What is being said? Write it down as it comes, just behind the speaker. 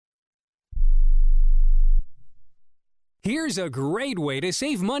Here's a great way to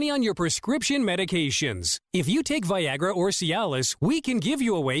save money on your prescription medications. If you take Viagra or Cialis, we can give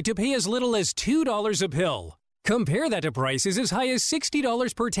you a way to pay as little as $2 a pill. Compare that to prices as high as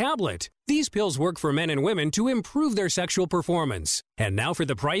 $60 per tablet. These pills work for men and women to improve their sexual performance. And now for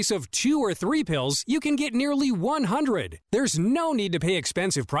the price of 2 or 3 pills, you can get nearly 100. There's no need to pay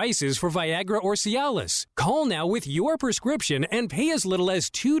expensive prices for Viagra or Cialis. Call now with your prescription and pay as little as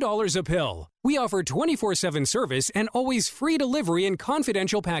 $2 a pill. We offer 24/7 service and always free delivery and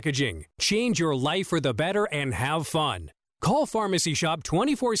confidential packaging. Change your life for the better and have fun. Call Pharmacy Shop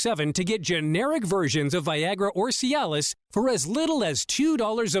 24/7 to get generic versions of Viagra or Cialis for as little as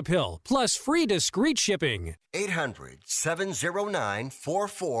 $2 a pill, plus free discreet shipping.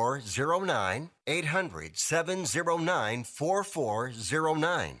 800-709-4409.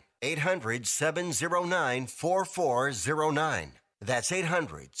 800-709-4409. 800-709-4409. That's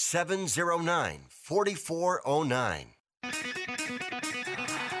 800-709-4409.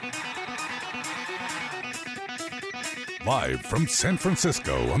 Live from San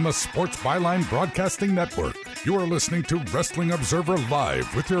Francisco on the Sports Byline Broadcasting Network, you are listening to Wrestling Observer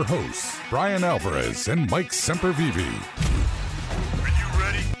Live with your hosts, Bryan Alvarez and Mike Sempervive. Are you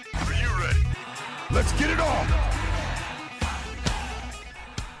ready? Are you ready? Let's get it on!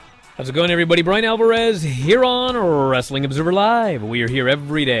 How's it going, everybody? Bryan Alvarez here on Wrestling Observer Live. We are here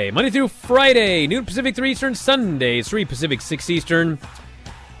every day, Monday through Friday, noon Pacific, 3 Eastern, Sundays, 3 Pacific, 6 Eastern.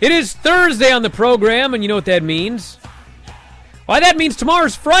 It is Thursday on the program, and you know what that means. Why, that means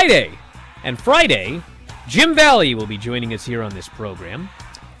tomorrow's Friday. And Friday, Jim Valley will be joining us here on this program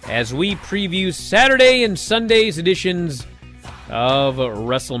as we preview Saturday and Sunday's editions of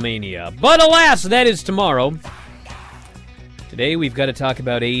WrestleMania. But alas, that is tomorrow. Today we've got to talk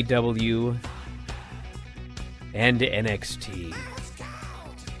about AEW and NXT.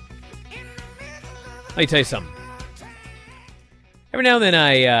 Let me tell you something. Every now and then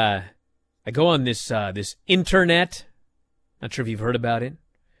I go on this internet. Not sure if you've heard about it.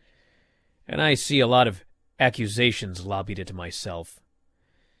 And I see a lot of accusations lobbied at myself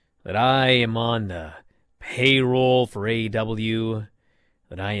that I am on the payroll for AEW,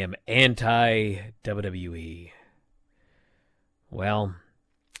 that I am anti-WWE. Well,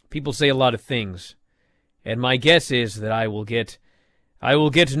 people say a lot of things, and my guess is that I will get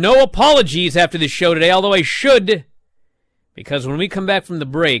no apologies after this show today, although I should, because when we come back from the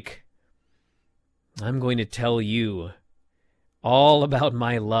break, I'm going to tell you all about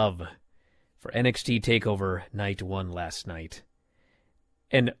my love for NXT TakeOver Night 1 last night.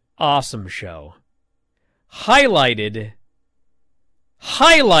 An awesome show. Highlighted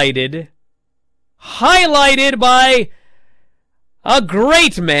by a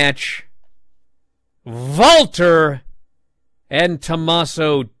great match. Walter and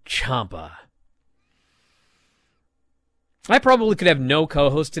Tommaso Ciampa. I probably could have no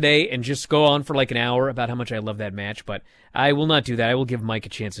co-host today and just go on for like an hour about how much I love that match, but I will not do that. I will give Mike a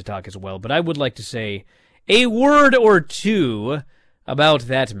chance to talk as well. But I would like to say a word or two about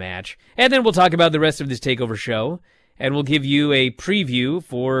that match, and then we'll talk about the rest of this TakeOver show, and we'll give you a preview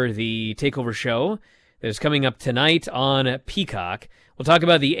for the TakeOver show that is coming up tonight on Peacock. We'll talk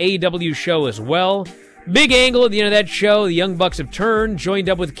about the AEW show as well. Big angle at the end of that show. The Young Bucks have turned, joined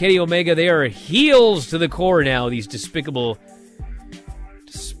up with Kenny Omega. They are heels to the core now, these despicable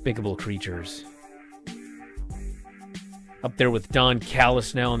creatures. Up there with Don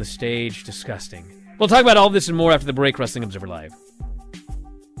Callis now on the stage. Disgusting. We'll talk about all this and more after the break. Wrestling Observer Live.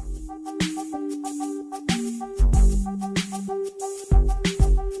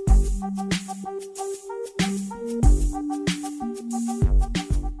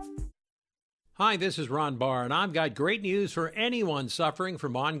 Hi, this is Ron Barr, and I've got great news for anyone suffering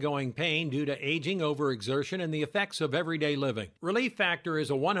from ongoing pain due to aging, overexertion, and the effects of everyday living. Relief Factor is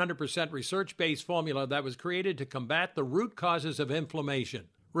a 100% research-based formula that was created to combat the root causes of inflammation.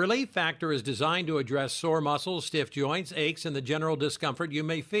 Relief Factor is designed to address sore muscles, stiff joints, aches, and the general discomfort you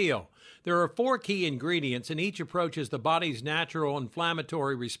may feel. There are 4 key ingredients, and each approaches the body's natural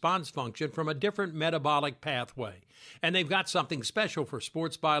inflammatory response function from a different metabolic pathway. And they've got something special for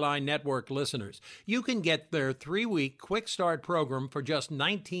Sports Byline Network listeners. You can get their 3-week quick start program for just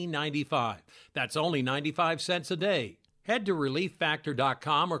 $19.95. That's only 95 cents a day. Head to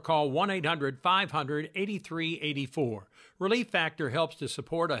ReliefFactor.com or call 1-800-500-8384. Relief Factor helps to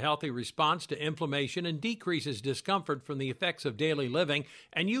support a healthy response to inflammation and decreases discomfort from the effects of daily living,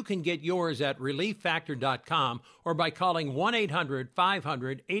 and you can get yours at ReliefFactor.com or by calling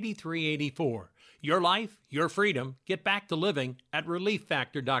 1-800-500-8384. Your life, your freedom. Get back to living at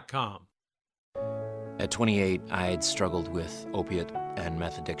ReliefFactor.com. At 28, I had struggled with opiate and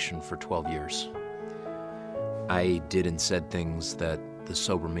meth addiction for 12 years. I did and said things that the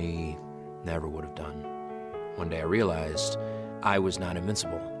sober me never would have done. One day I realized I was not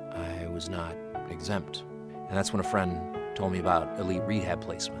invincible. I was not exempt. And that's when a friend told me about elite rehab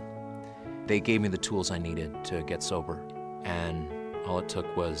placement. They gave me the tools I needed to get sober, and all it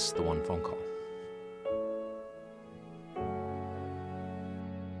took was the one phone call.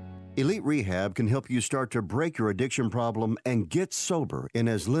 Elite Rehab can help you start to break your addiction problem and get sober in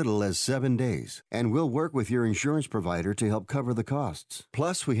as little as 7 days. And we'll work with your insurance provider to help cover the costs.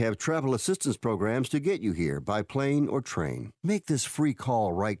 Plus, we have travel assistance programs to get you here by plane or train. Make this free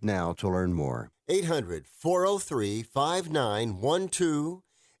call right now to learn more. 800-403-5912.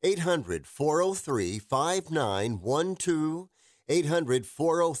 800-403-5912.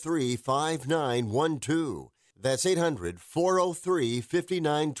 800-403-5912. That's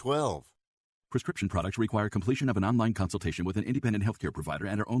 800-403-5912. Prescription products require completion of an online consultation with an independent healthcare provider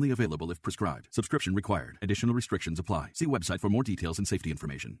and are only available if prescribed. Subscription required. Additional restrictions apply. See website for more details and safety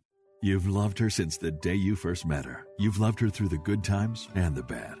information. You've loved her since the day you first met her. You've loved her through the good times and the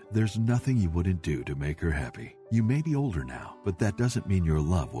bad. There's nothing you wouldn't do to make her happy. You may be older now, but that doesn't mean your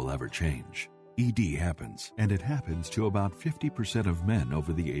love will ever change. ED happens, and it happens to about 50% of men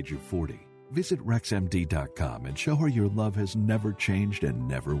over the age of 40. Visit RexMD.com and show her your love has never changed and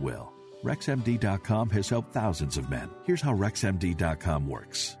never will. RexMD.com has helped thousands of men. Here's how RexMD.com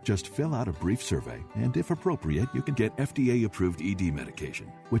works. Just fill out a brief survey, and if appropriate, you can get FDA-approved ED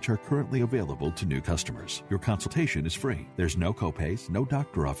medication, which are currently available to new customers. Your consultation is free. There's no copays, no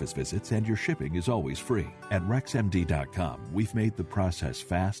doctor office visits, and your shipping is always free. At RexMD.com, we've made the process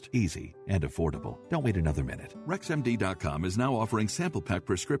fast, easy, and affordable. Don't wait another minute. RexMD.com is now offering sample pack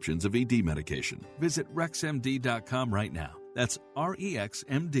prescriptions of ED medication. Visit RexMD.com right now. That's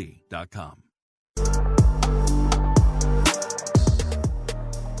REXMD.com.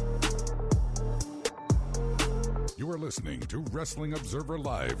 You are listening to Wrestling Observer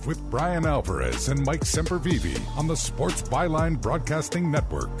Live with Bryan Alvarez and Mike Sempervive on the Sports Byline Broadcasting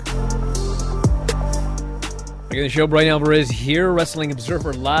Network. Back on the show, Bryan Alvarez here, Wrestling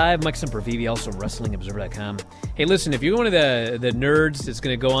Observer Live. Mike Sempervive, also WrestlingObserver.com. Hey, listen, if you're one of the nerds that's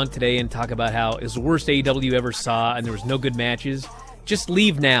going to go on today and talk about how it's the worst AEW you ever saw and there was no good matches, just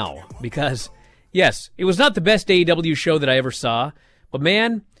leave now. Because, yes, it was not the best AEW show that I ever saw, but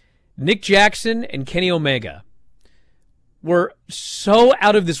man, Nick Jackson and Kenny Omega were so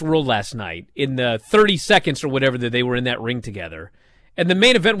out of this world last night in the 30 seconds or whatever that they were in that ring together. And the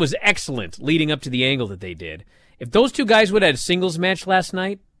main event was excellent leading up to the angle that they did. If those two guys would have had a singles match last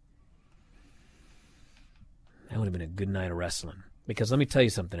night, that would have been a good night of wrestling. Because let me tell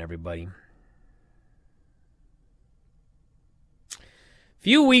you something, everybody. A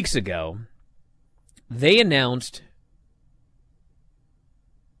few weeks ago, they announced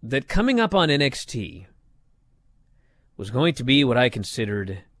that coming up on NXT was going to be what I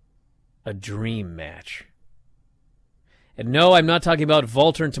considered a dream match. And no, I'm not talking about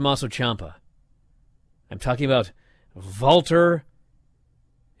Walter and Tommaso Ciampa. I'm talking about Walter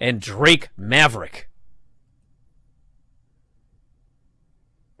and Drake Maverick.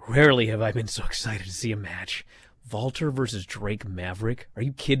 Rarely have I been so excited to see a match. Walter versus Drake Maverick? Are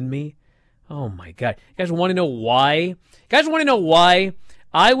you kidding me? Oh my God. You guys want to know why? You guys want to know why?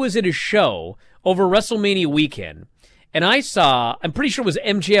 I was at a show over WrestleMania weekend, and I saw, I'm pretty sure it was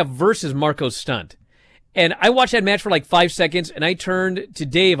MJF versus Marco Stunt. And I watched that match for like 5 seconds, and I turned to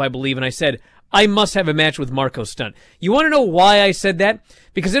Dave, I believe, and I said, I must have a match with Marco Stunt. You want to know why I said that?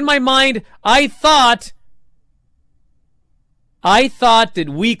 Because in my mind, I thought that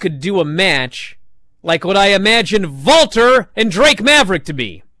we could do a match like what I imagined Walter and Drake Maverick to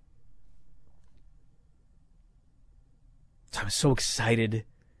be. So I was so excited.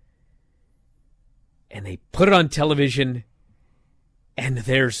 And they put it on television, and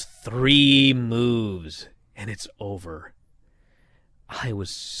there's 3 moves, and it's over. I was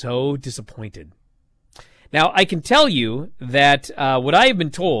so disappointed. Now, I can tell you that what I have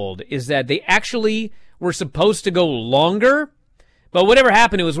been told is that they actually were supposed to go longer, but whatever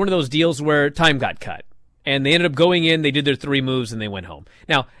happened, it was one of those deals where time got cut. And they ended up going in, they did their 3 moves, and they went home.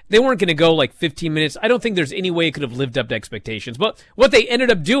 Now, they weren't going to go like 15 minutes. I don't think there's any way it could have lived up to expectations. But what they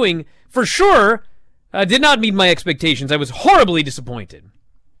ended up doing, for sure, did not meet my expectations. I was horribly disappointed.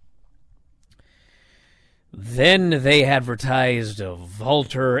 Then they advertised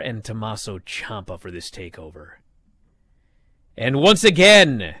Walter and Tommaso Ciampa for this takeover. And once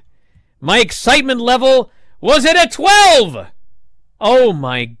again, my excitement level was at a 12! Oh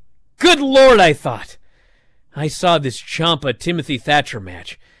my good Lord, I thought. I saw this Ciampa-Timothy Thatcher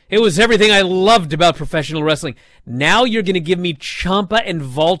match. It was everything I loved about professional wrestling. Now you're going to give me Ciampa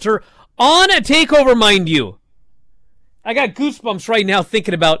and Walter on a takeover, mind you. I got goosebumps right now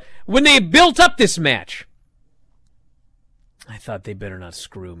thinking about when they built up this match. I thought they better not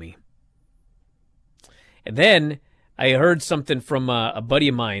screw me. And then I heard something from a buddy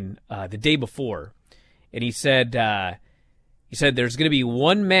of mine the day before, and he said there's going to be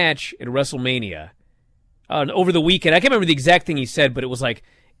one match at WrestleMania over the weekend. I can't remember the exact thing he said, but it was like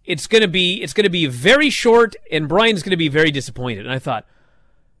it's going to be very short, and Bryan's going to be very disappointed. And I thought,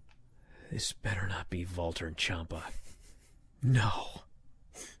 this better not be Walter and Ciampa. No.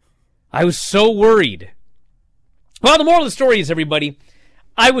 I was so worried. Well, the moral of the story is, everybody,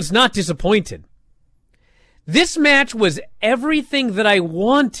 I was not disappointed. This match was everything that I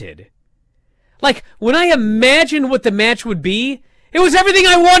wanted. Like, when I imagined what the match would be, it was everything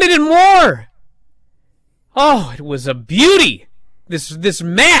I wanted and more. Oh, it was a beauty, this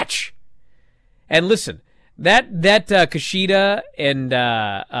match. And listen, that Kushida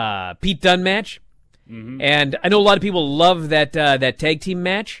and Pete Dunne match, and I know a lot of people love that tag team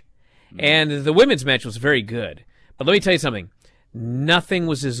match, and the women's match was very good. But let me tell you something. Nothing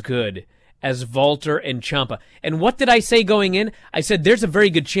was as good as Walter and Ciampa. And what did I say going in? I said there's a very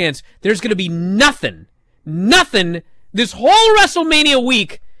good chance there's going to be nothing this whole WrestleMania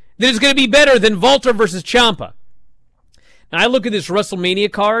week that is going to be better than Walter versus Ciampa. Now, I look at this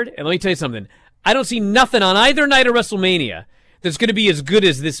WrestleMania card, and let me tell you something. I don't see nothing on either night of WrestleMania that's going to be as good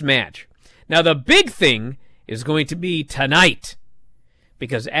as this match. Now, the big thing is going to be tonight,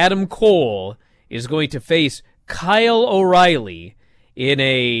 because Adam Cole is going to face Kyle O'Reilly in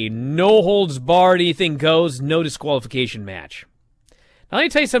a no-holds-barred, anything goes, no disqualification match. Now, let me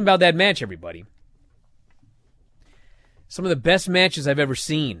tell you something about that match, everybody. Some of the best matches I've ever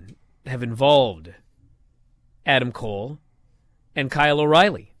seen have involved Adam Cole and Kyle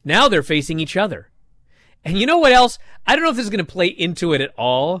O'Reilly. Now they're facing each other. And you know what else? I don't know if this is going to play into it at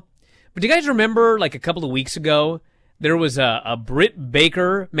all, but do you guys remember, like a couple of weeks ago, there was a Britt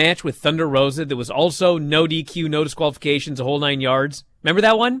Baker match with Thunder Rosa that was also no DQ, no disqualifications, a whole 9 yards. Remember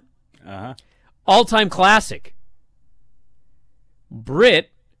that one? Uh-huh. All-time classic. Britt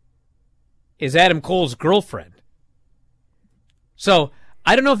is Adam Cole's girlfriend. So,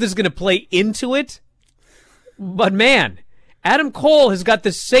 I don't know if this is going to play into it, but man, Adam Cole has got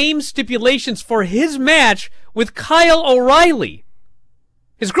the same stipulations for his match with Kyle O'Reilly.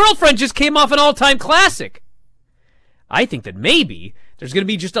 His girlfriend just came off an all-time classic. I think that maybe there's going to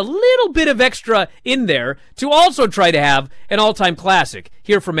be just a little bit of extra in there to also try to have an all-time classic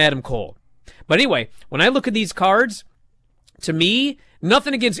here from Adam Cole. But anyway, when I look at these cards, to me,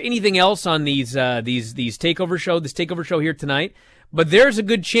 nothing against anything else on these takeover show, this takeover show here tonight, but there's a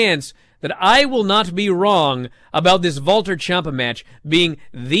good chance that I will not be wrong about this Walter Ciampa match being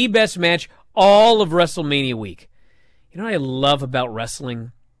the best match all of WrestleMania week. You know what I love about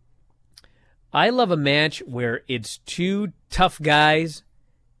wrestling? I love a match where it's two tough guys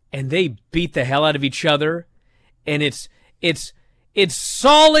and they beat the hell out of each other, and it's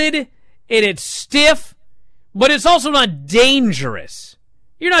solid and it's stiff, but it's also not dangerous.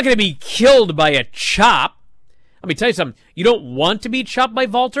 You're not going to be killed by a chop. Let me tell you something. You don't want to be chopped by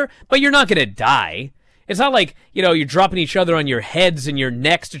Walter, but you're not going to die. It's not like, you're dropping each other on your heads and your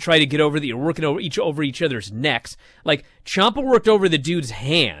necks to try to get over you're working over each other's necks. Like, Ciampa worked over the dude's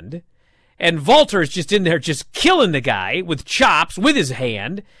hand, and Walter is just in there just killing the guy with chops with his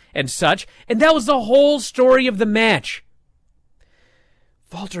hand and such, and that was the whole story of the match.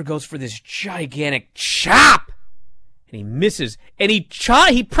 Walter goes for this gigantic chop, and he misses, and he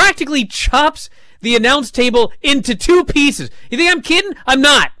practically chops the announce table into two pieces. You think I'm kidding? I'm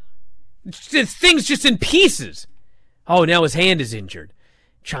not. The thing's just in pieces. Oh, now his hand is injured.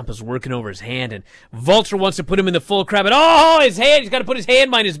 Ciampa's working over his hand, and Walter wants to put him in the full crab, and his hand, he's got to put his hand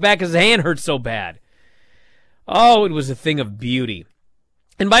behind his back because his hand hurts so bad. Oh, it was a thing of beauty.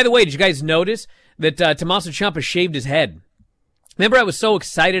 And by the way, did you guys notice that Tommaso Ciampa shaved his head? Remember, I was so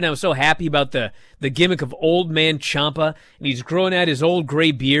excited and I was so happy about the gimmick of old man Ciampa, and he's growing out his old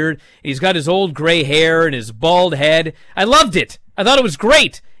gray beard, and he's got his old gray hair and his bald head. I loved it. I thought it was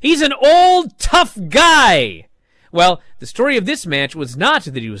great. He's an old, tough guy. Well, the story of this match was not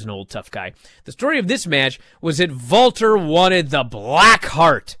that he was an old, tough guy. The story of this match was that Walter wanted the Black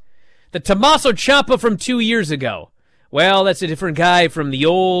Heart, the Tommaso Ciampa from 2 years ago. Well, that's a different guy from the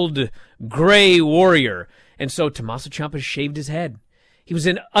old gray warrior. And so Tommaso Ciampa shaved his head. He was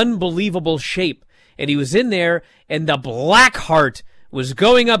in unbelievable shape. And he was in there, and the Black Heart was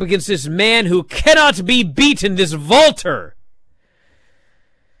going up against this man who cannot be beaten, this Walter.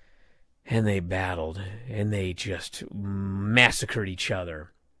 And they battled, and they just massacred each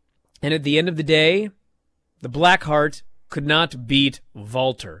other. And at the end of the day, the Black Heart could not beat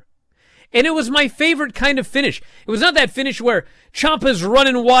Walter. And it was my favorite kind of finish. It was not that finish where Ciampa's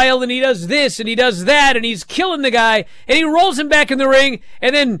running wild and he does this and he does that and he's killing the guy and he rolls him back in the ring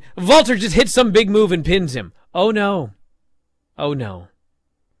and then Walter just hits some big move and pins him. Oh no. Oh no.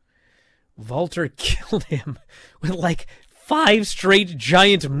 Walter killed him with like 5 straight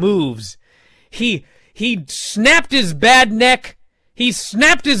giant moves. He snapped his bad neck. He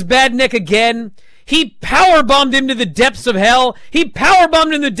snapped his bad neck again. He powerbombed him to the depths of hell. He powerbombed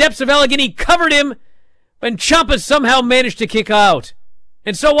him in the depths of hell again. He covered him, and Ciampa somehow managed to kick out.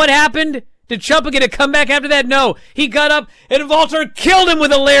 And so what happened? Did Ciampa get a comeback after that? No. He got up, and Walter killed him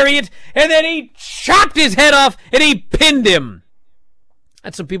with a lariat, and then he chopped his head off, and he pinned him.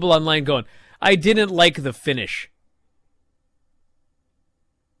 That's some people online going, I didn't like the finish.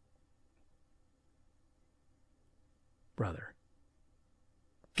 Brother.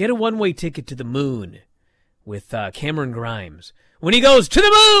 Get a one-way ticket to the moon with Cameron Grimes. When he goes to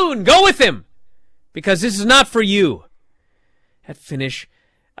the moon, go with him. Because this is not for you. That finish,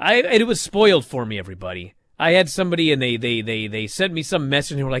 it was spoiled for me, everybody. I had somebody and they sent me some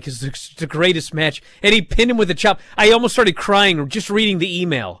message and they were like, it's the greatest match. And he pinned him with a chop. I almost started crying just reading the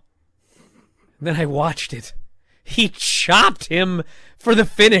email. And then I watched it. He chopped him for the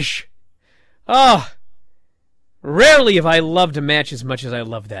finish. Oh, rarely have I loved a match as much as I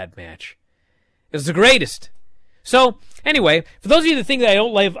loved that match. It was the greatest. So, anyway, for those of you that think that I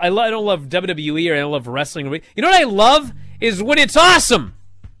don't love WWE or I don't love wrestling, you know what I love is when it's awesome.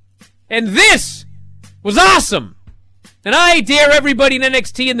 And this was awesome. And I dare everybody in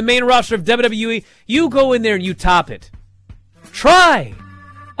NXT and the main roster of WWE, you go in there and you top it. Try.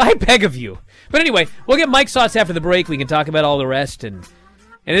 I beg of you. But anyway, we'll get Mike's thoughts after the break. We can talk about all the rest, and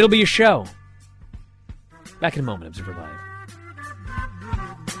it'll be a show. Back in a moment, Observer Live.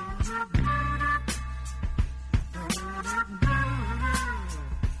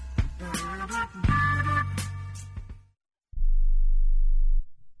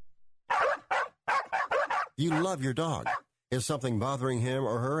 You love your dog. Is something bothering him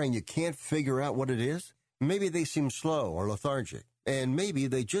or her and you can't figure out what it is? Maybe they seem slow or lethargic, and maybe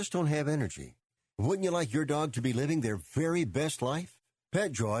they just don't have energy. Wouldn't you like your dog to be living their very best life?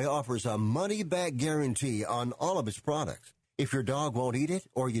 PetJoy offers a money-back guarantee on all of its products. If your dog won't eat it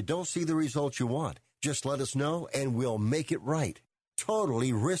or you don't see the results you want, just let us know and we'll make it right.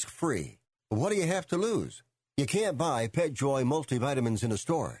 Totally risk-free. What do you have to lose? You can't buy PetJoy multivitamins in a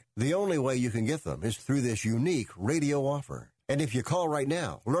store. The only way you can get them is through this unique radio offer. And if you call right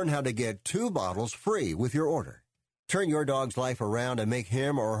now, learn how to get 2 bottles free with your order. Turn your dog's life around and make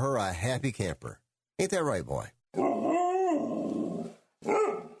him or her a happy camper. Ain't that right, boy?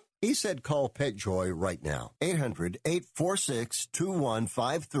 He said call PetJoy right now.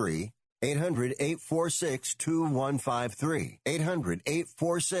 800-846-2153. 800-846-2153.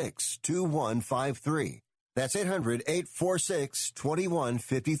 800-846-2153. That's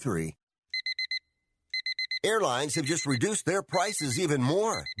 800-846-2153. Airlines have just reduced their prices even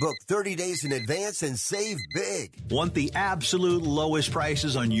more. Book 30 days in advance and save big. Want the absolute lowest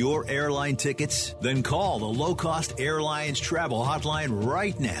prices on your airline tickets? Then call the Low Cost Airlines Travel Hotline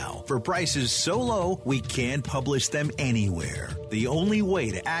right now. For prices so low, we can't publish them anywhere. The only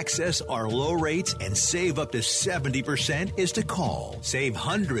way to access our low rates and save up to 70% is to call. Save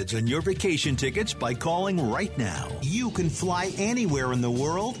hundreds on your vacation tickets by calling right now. You can fly anywhere in the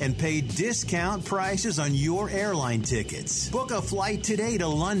world and pay discount prices on your airline tickets. Book a flight today to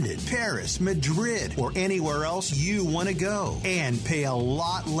London, Paris, Madrid, or anywhere else you want to go. And pay a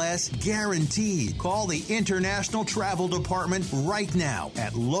lot less guaranteed. Call the International Travel Department right now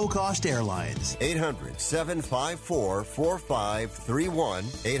at Low Cost Airlines. 800-754-4531.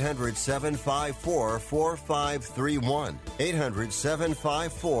 800-754-4531.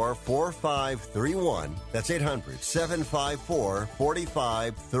 800-754-4531. That's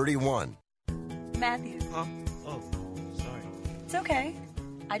 800-754-4531. Matthew. Huh? Oh, sorry. It's okay.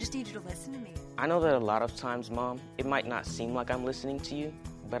 I just need you to listen to me. I know that a lot of times, Mom, it might not seem like I'm listening to you,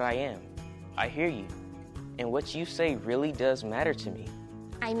 but I am. I hear you. And what you say really does matter to me.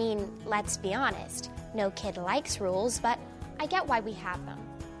 I mean, let's be honest. No kid likes rules, but I get why we have them.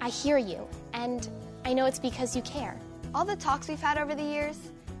 I hear you, and I know it's because you care. All the talks we've had over the years,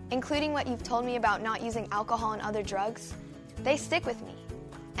 including what you've told me about not using alcohol and other drugs, they stick with me.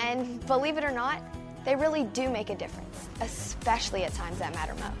 And believe it or not, they really do make a difference, especially at times that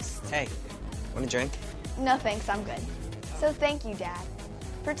matter most. Hey, want a drink? No thanks, I'm good. So thank you, Dad,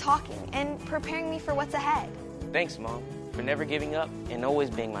 for talking and preparing me for what's ahead. Thanks, Mom, for never giving up and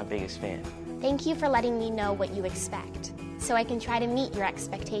always being my biggest fan. Thank you for letting me know what you expect, so I can try to meet your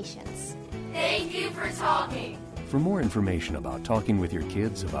expectations. Thank you for talking. For more information about talking with your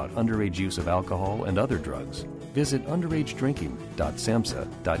kids about underage use of alcohol and other drugs, visit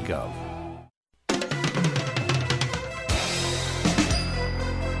underagedrinking.samhsa.gov.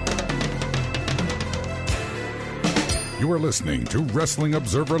 You are listening to Wrestling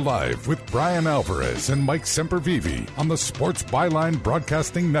Observer Live with Bryan Alvarez and Mike Sempervive on the Sports Byline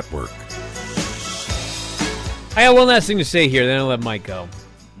Broadcasting Network. I got one last thing to say here, then I'll let Mike go.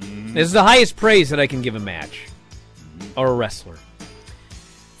 This is the highest praise that I can give a match or a wrestler.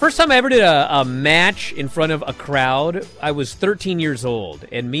 First time I ever did a match in front of a crowd, I was 13 years old,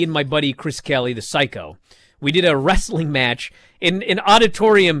 and me and my buddy Chris Kelly, the Psycho, we did a wrestling match in an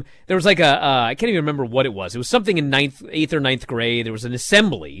auditorium. There was like I can't even remember what it was. It was something in 8th or 9th grade. There was an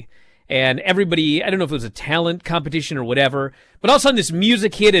assembly, and everybody, I don't know if it was a talent competition or whatever, but all of a sudden this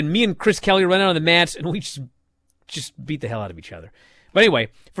music hit, and me and Chris Kelly ran out on the mats, and we just beat the hell out of each other. But anyway,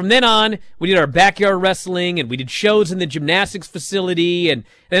 from then on, we did our backyard wrestling, and we did shows in the gymnastics facility, and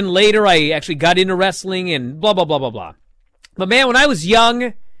then later I actually got into wrestling, and blah, blah, blah, blah, blah. But man, when I was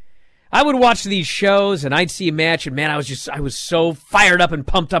young, I would watch these shows, and I'd see a match, and man, I was so fired up and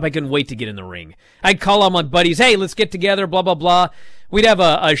pumped up, I couldn't wait to get in the ring. I'd call on my buddies, hey, let's get together, blah, blah, blah. We'd have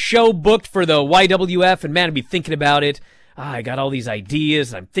a show booked for the YWF, and man, I'd be thinking about it. I got all these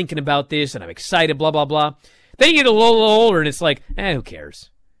ideas, and I'm thinking about this, and I'm excited, blah, blah, blah. Then you get a little older, and it's like, who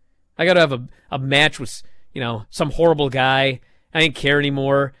cares? I got to have a match with, some horrible guy. I didn't care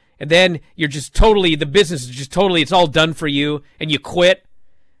anymore. And then you're just totally, the business is just totally, it's all done for you, and you quit.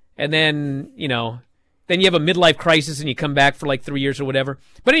 And then, then you have a midlife crisis, and you come back for like 3 years or whatever.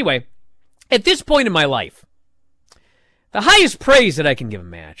 But anyway, at this point in my life, the highest praise that I can give a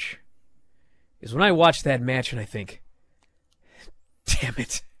match is when I watch that match and I think, damn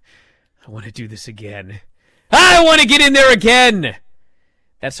it, I want to do this again. I want to get in there again.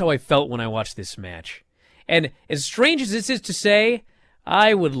 That's how I felt when I watched this match. And as strange as this is to say,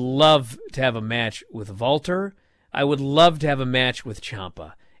 I would love to have a match with Walter. I would love to have a match with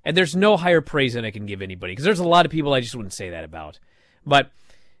Ciampa. And there's no higher praise than I can give anybody, because there's a lot of people I just wouldn't say that about. But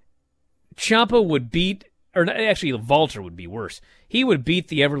Ciampa would beat, or actually Walter would be worse. He would beat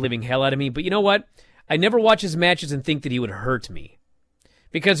the ever-living hell out of me. But you know what? I never watch his matches and think that he would hurt me.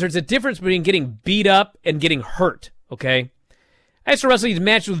 Because there's a difference between getting beat up and getting hurt, okay? I used to wrestle these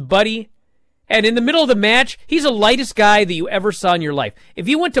matches with Buddy, and in the middle of the match, he's the lightest guy that you ever saw in your life. If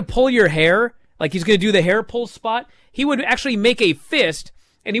you went to pull your hair, like he's going to do the hair pull spot, he would actually make a fist,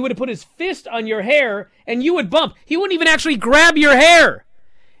 and he would have put his fist on your hair, and you would bump. He wouldn't even actually grab your hair.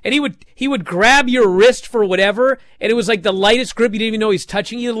 And he would grab your wrist for whatever, and it was like the lightest grip. You didn't even know he's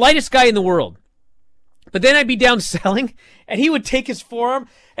touching you. The lightest guy in the world. But then I'd be down selling, and he would take his forearm,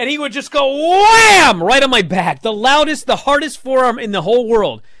 and he would just go wham right on my back. The loudest, the hardest forearm in the whole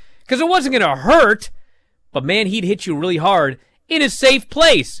world. Because it wasn't going to hurt, but man, he'd hit you really hard in a safe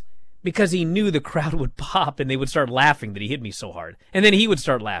place. Because he knew the crowd would pop, and they would start laughing that he hit me so hard. And then he would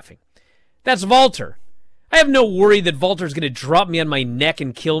start laughing. That's Walter. I have no worry that Walter's going to drop me on my neck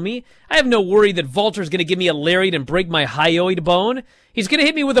and kill me. I have no worry that Walter's going to give me a lariat and break my hyoid bone. He's going to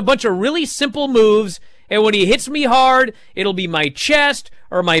hit me with a bunch of really simple moves, and when he hits me hard, it'll be my chest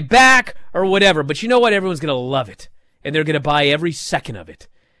or my back or whatever. But you know what? Everyone's going to love it, and they're going to buy every second of it.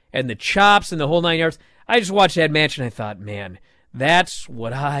 And the chops and the whole 9 yards. I just watched that match, and I thought, man, that's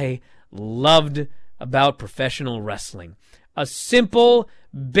what I loved about professional wrestling. A simple,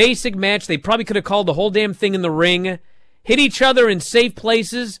 basic match. They probably could have called the whole damn thing in the ring. Hit each other in safe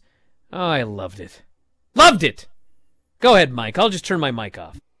places. Oh, I loved it. Loved it! Go ahead, Mike. I'll just turn my mic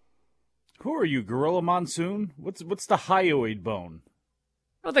off. Who are you, Gorilla Monsoon? What's the hyoid bone?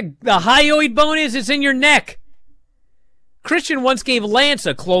 What the hyoid bone is? It's in your neck. Christian once gave Lance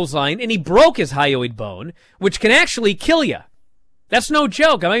a clothesline, and he broke his hyoid bone, which can actually kill you. That's no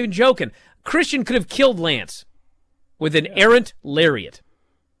joke. I'm not even joking. Christian could have killed Lance with an errant lariat.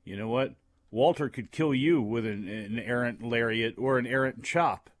 You know what? Walter could kill you with an errant lariat or an errant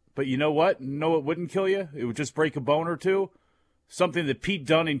chop. But you know what? No, it wouldn't kill you. It would just break a bone or two. Something that Pete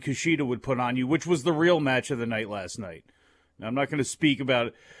Dunne and Kushida would put on you, which was the real match of the night last night. Now, I'm not going to speak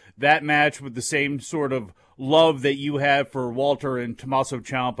about that match with the same sort of love that you have for Walter and Tommaso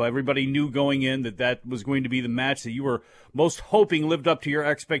Ciampa. Everybody knew going in that was going to be the match that you were most hoping lived up to your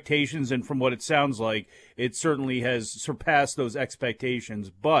expectations, and from what it sounds like, it certainly has surpassed those expectations.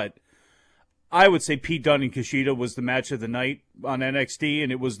 But I would say Pete Dunne and Kushida was the match of the night on NXT,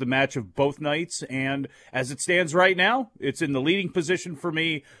 and it was the match of both nights. And as it stands right now, it's in the leading position for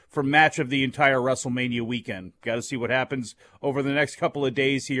me for match of the entire WrestleMania weekend. Got to see what happens over the next couple of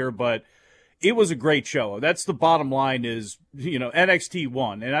days here, but it was a great show. That's the bottom line is, NXT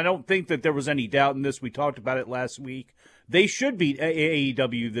won. And I don't think that there was any doubt in this. We talked about it last week. They should beat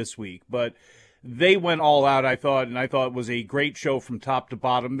AEW this week, but they went all out, I thought, and I thought it was a great show from top to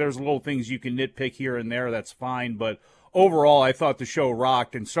bottom. There's little things you can nitpick here and there. That's fine, but overall, I thought the show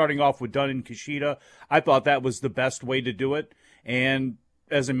rocked. And starting off with Dunn and Kushida, I thought that was the best way to do it. And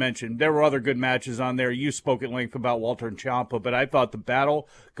as I mentioned, there were other good matches on there. You spoke at length about Walter and Ciampa, but I thought the battle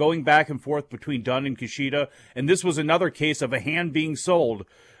going back and forth between Dunn and Kushida, and this was another case of a hand being sold,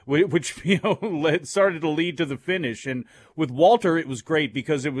 which started to lead to the finish. And with Walter, it was great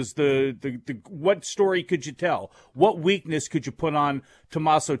because it was the what story could you tell? What weakness could you put on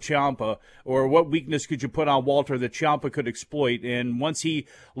Tommaso Ciampa, or what weakness could you put on Walter that Ciampa could exploit? And once he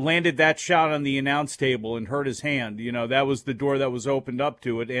landed that shot on the announce table and hurt his hand, that was the door that was opened up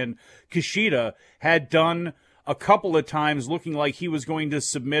to it. And Kushida had done a couple of times looking like he was going to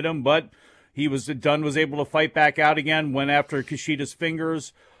submit him, but Dunn was able to fight back out again, went after Kushida's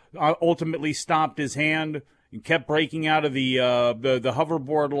fingers, ultimately stomped his hand, and kept breaking out of the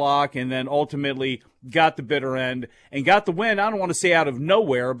hoverboard lock, and then ultimately got the bitter end and got the win. I don't want to say out of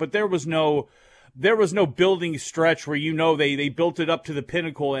nowhere, but there was no building stretch where they built it up to the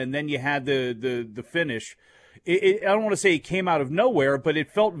pinnacle and then you had the finish. I don't want to say it came out of nowhere, but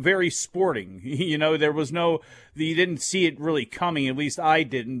it felt very sporting. There was you didn't see it really coming. At least I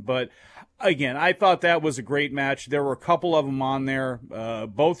didn't. But again, I thought that was a great match. There were a couple of them on there.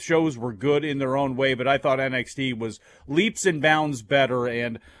 Both shows were good in their own way, but I thought NXT was leaps and bounds better.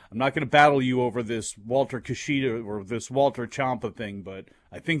 And I'm not going to battle you over this Walter Kushida or this Walter Ciampa thing, but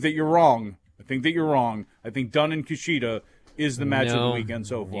I think that you're wrong. I think Dunn and Kushida is the match of the weekend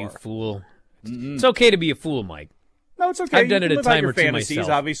so far. You fool. Mm-mm. It's okay to be a fool, Mike. No, it's okay. I've done it a time or two fantasies,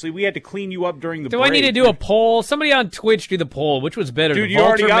 myself. Obviously, we had to clean you up during the break. Do I need to do a poll? Somebody on Twitch do the poll. Which was better, Dude, the you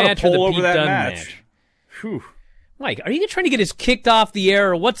already Walter got match a poll or the over Pete that Dunne match. Whew. Mike, are you trying to get us kicked off the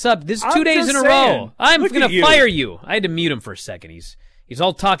air or what's up? This is 2 days in a row. I'm going to fire you. I had to mute him for a second. He's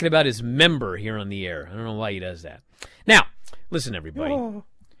all talking about his member here on the air. I don't know why he does that. Now, listen, everybody. Oh.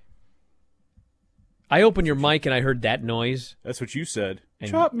 I opened your mic and I heard that noise. That's what you said.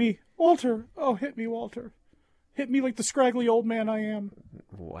 Chop me, Walter. Oh, hit me, Walter. Hit me like the scraggly old man I am.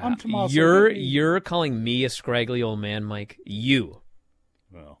 Wow. I'm Tommaso. You're calling me a scraggly old man, Mike? You.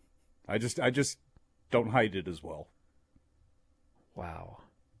 Well, I just don't hide it as well. Wow.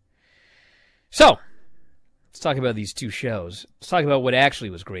 So, let's talk about these two shows. Let's talk about what actually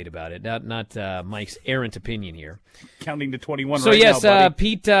was great about it, not Mike's errant opinion here. Counting to 21 so right yes, now, buddy.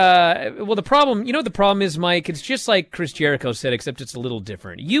 Pete, well, the problem is, Mike, it's just like Chris Jericho said, except it's a little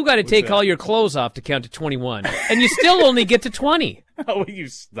different. You got to take all your clothes off to count to 21, and you still only get to 20. Oh, you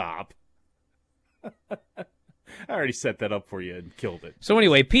stop. I already set that up for you and killed it. So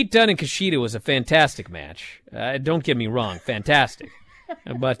anyway, Pete Dunne and Kushida was a fantastic match. Don't get me wrong, fantastic.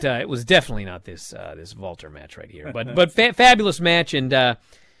 But it was definitely not this Walter match right here. But fabulous match, and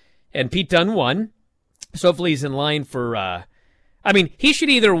Pete Dunne won. So hopefully he's in line for. He should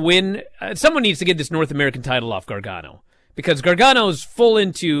either win. Someone needs to get this North American title off Gargano, because Gargano's full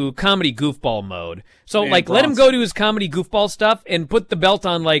into comedy goofball mode. So let him go to his comedy goofball stuff and put the belt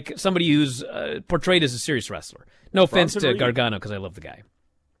on like somebody who's portrayed as a serious wrestler. No offense to Gargano, because I love the guy.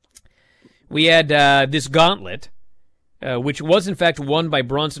 We had this gauntlet. Which was, in fact, won by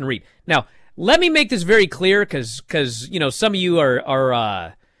Bronson Reed. Now, let me make this very clear, because some of you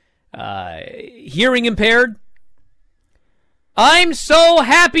are hearing impaired. I'm so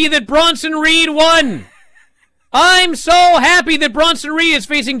happy that Bronson Reed won. I'm so happy that Bronson Reed is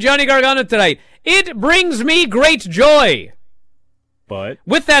facing Johnny Gargano tonight. It brings me great joy. But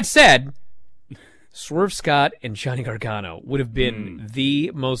with that said, Swerve Scott and Johnny Gargano would have been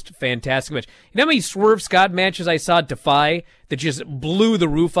the most fantastic match. You know how many Swerve Scott matches I saw at Defy that just blew the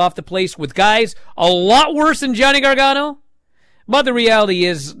roof off the place with guys a lot worse than Johnny Gargano? But the reality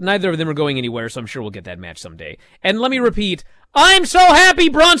is neither of them are going anywhere, so I'm sure we'll get that match someday. And let me repeat, I'm so happy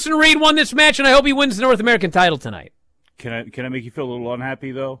Bronson Reed won this match, and I hope he wins the North American title tonight. Can I make you feel a little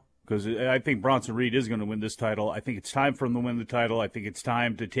unhappy, though? Because I think Bronson Reed is going to win this title. I think it's time for him to win the title. I think it's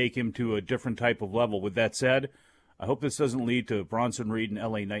time to take him to a different type of level. With that said, I hope this doesn't lead to Bronson Reed and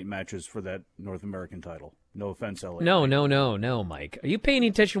LA Knight matches for that North American title. No offense, LA No, Knight. No, Mike. Are you paying any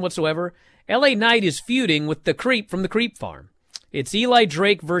attention whatsoever? LA Knight is feuding with the creep from the Creep Farm. It's Eli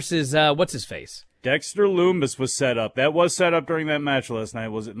Drake versus, what's-his-face? Dexter Lumis was set up. That was set up during that match last night,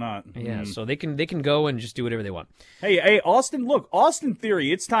 was it not? Yeah, so they can go and just do whatever they want. Hey, Austin, look, Austin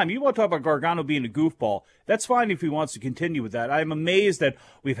Theory, it's time. You want to talk about Gargano being a goofball. That's fine if he wants to continue with that. I'm amazed that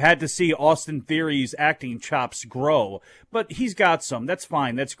we've had to see Austin Theory's acting chops grow, but he's got some. That's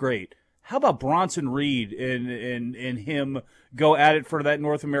fine. That's great. How about Bronson Reed and him go at it for that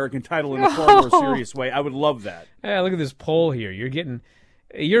North American title in a far more serious way? I would love that. Yeah, look at this poll here. You're getting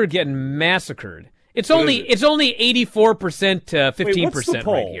massacred. It's only 84% to 15%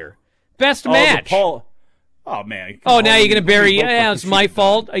 right here. Best match. Oh man. Oh, now you're gonna bury? Yeah, it's my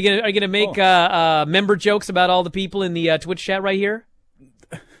fault. Are you gonna make member jokes about all the people in the Twitch chat right here?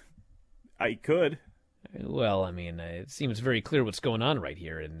 I could. Well, I mean, it seems very clear what's going on right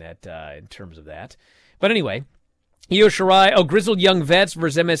here in that in terms of that. But anyway, Io Shirai, Grizzled Young Vets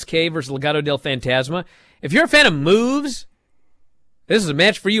versus MSK versus Legado del Fantasma. If you're a fan of moves, this is a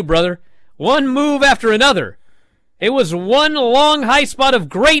match for you, brother. One move after another. It was one long high spot of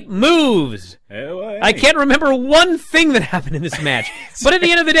great moves. Hey. I can't remember one thing that happened in this match. But at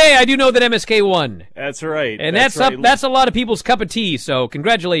the end of the day, I do know that MSK won. That's right. And that's a lot of people's cup of tea, so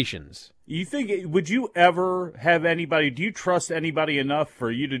congratulations. You think, would you ever have anybody, do you trust anybody enough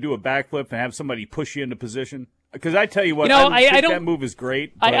for you to do a backflip and have somebody push you into position? Because I tell you what, I think that move is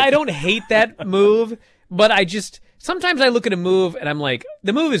great. I don't hate that move, but sometimes I look at a move and I'm like,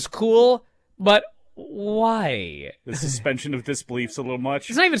 the move is cool, but why? The suspension of disbelief's a little much.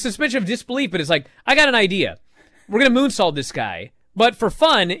 It's not even suspension of disbelief, but it's like, I got an idea. We're going to moonsault this guy, but for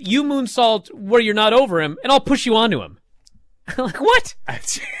fun, you moonsault where you're not over him, and I'll push you onto him. I'm like, what?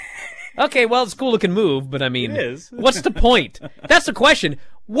 Okay, well, it's a cool-looking move, but I mean, it is. What's the point? That's the question.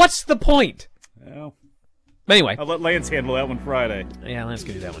 What's the point? Well, but anyway. I'll let Lance handle that one Friday. Yeah, Lance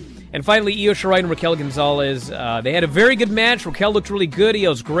can do that one. And finally, Io Shirai and Raquel Gonzalez. They had a very good match. Raquel looked really good.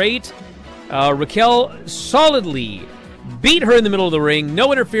 Io's great. Raquel solidly beat her in the middle of the ring.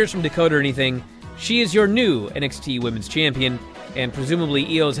 No interference from Dakota or anything. She is your new NXT Women's Champion, and presumably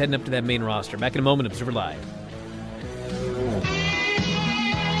Io's heading up to that main roster. Back in a moment, Observer Live.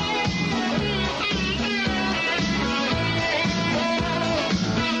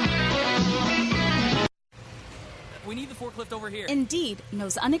 We need the forklift over here. Indeed,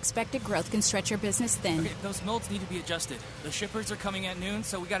 knows unexpected growth can stretch your business thin. Okay, those molds need to be adjusted. The shippers are coming at noon,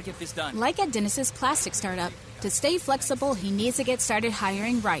 so we gotta get this done. Like at Dennis's plastic startup. To stay flexible, he needs to get started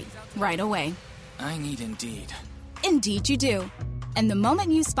hiring right away. I need Indeed. Indeed you do. And the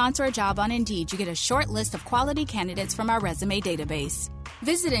moment you sponsor a job on Indeed, you get a short list of quality candidates from our resume database.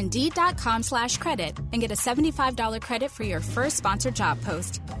 Visit Indeed.com/credit and get a $75 credit for your first sponsored job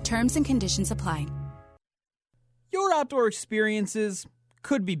post. Terms and conditions apply. Your outdoor experiences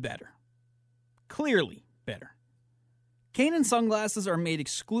could be better. Clearly better. Kaenon sunglasses are made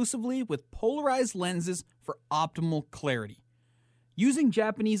exclusively with polarized lenses for optimal clarity. Using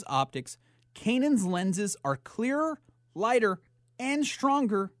Japanese optics, Kaenon's lenses are clearer, lighter, and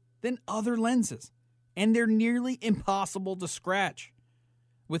stronger than other lenses, and they're nearly impossible to scratch.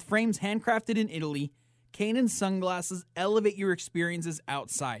 With frames handcrafted in Italy, Kaenon sunglasses elevate your experiences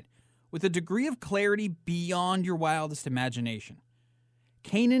outside, with a degree of clarity beyond your wildest imagination.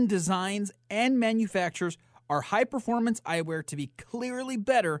 Kaenon designs and manufactures our high-performance eyewear to be clearly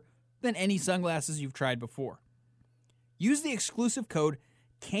better than any sunglasses you've tried before. Use the exclusive code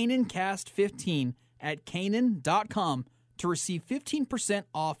KaenonCast15 at Kaenon.com to receive 15%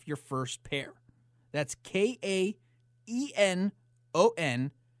 off your first pair. That's KaenonCast15.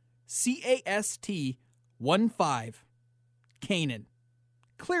 15.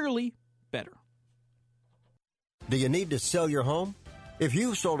 Clearly better. Do you need to sell your home? If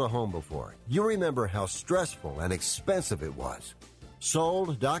you've sold a home before, you remember how stressful and expensive it was.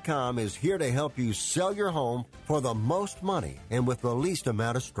 Sold.com is here to help you sell your home for the most money and with the least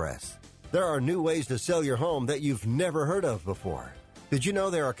amount of stress. There are new ways to sell your home that you've never heard of before. Did you know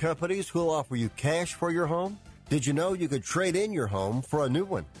there are companies who'll offer you cash for your home? Did you know you could trade in your home for a new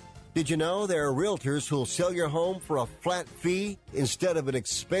one? Did you know there are realtors who'll sell your home for a flat fee instead of an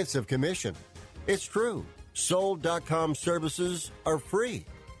expensive commission? It's true. Sold.com services are free.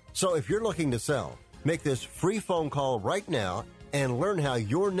 So if you're looking to sell, make this free phone call right now and learn how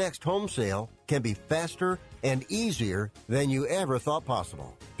your next home sale can be faster and easier than you ever thought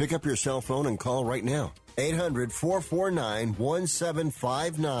possible. Pick up your cell phone and call right now.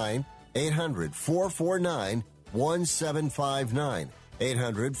 800-449-1759. 800-449-1759.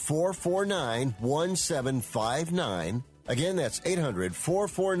 800-449-1759. Again, that's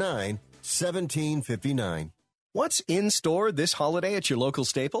 800-449-1759. What's in store this holiday at your local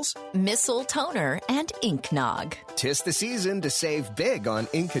Staples? Missile Toner and Ink Nog. 'Tis the season to save big on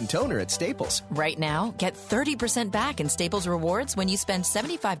ink and toner at Staples. Right now, get 30% back in Staples Rewards when you spend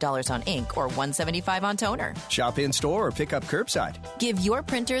 $75 on ink or $175 on toner. Shop in-store or pick up curbside. Give your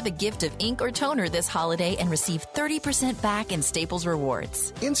printer the gift of ink or toner this holiday and receive 30% back in Staples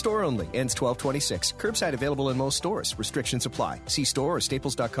Rewards. In-store only. Ends 12/26. Curbside available in most stores. Restrictions apply. See store or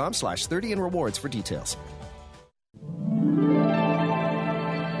staples.com/30 in rewards for details.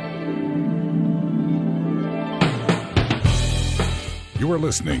 You are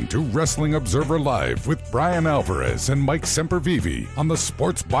listening to Wrestling Observer Live with Bryan Alvarez and Mike Sempervive on the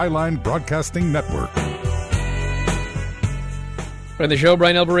Sports Byline Broadcasting Network. On the show,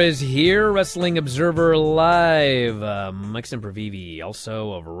 Bryan Alvarez here, Wrestling Observer Live. Mike Sempervive,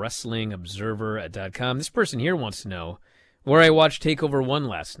 also of WrestlingObserver.com. This person here wants to know where I watched TakeOver 1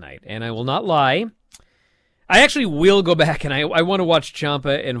 last night, and I will not lie. I actually will go back, and I want to watch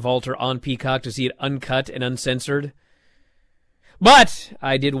Ciampa and Walter on Peacock to see it uncut and uncensored. But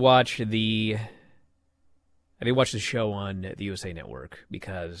I did watch the show on the USA Network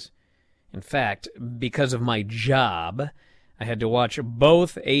because, in fact, because of my job, I had to watch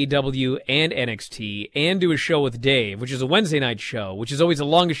both AEW and NXT and do a show with Dave, which is a Wednesday night show, which is always the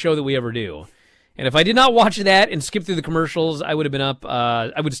longest show that we ever do. And if I did not watch that and skip through the commercials, I would have been up.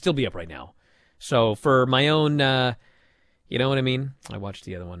 I would still be up right now. So for my own, you know what I mean? I watched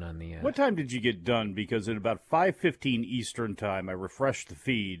the other one on the... What time did you get done? Because at about 5:15 Eastern time, I refreshed the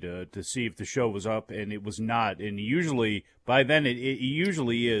feed to see if the show was up, and it was not. And usually, by then, it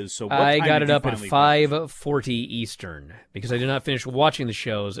usually is. So what I time got did it you up at finally 5:40 Eastern because I did not finish watching the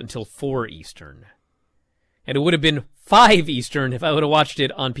shows until 4 Eastern. And it would have been 5 Eastern if I would have watched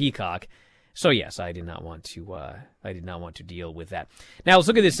it on Peacock. So yes, I did not want to deal with that. Now let's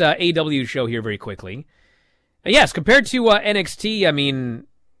look at this AEW show here very quickly. Yes, compared to NXT, I mean,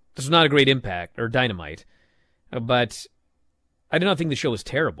 this was not a great Impact or Dynamite, but I do not think the show was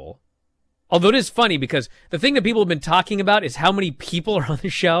terrible. Although it is funny because the thing that people have been talking about is how many people are on the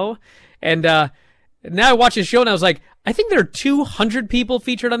show, and now I watched the show and I was like, I think there are 200 people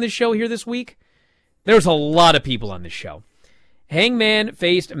featured on this show here this week. There's a lot of people on this show. Hangman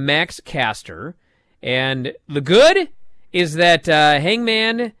faced Max Caster, and the good is that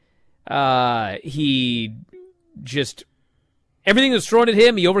Hangman, he just, everything was thrown at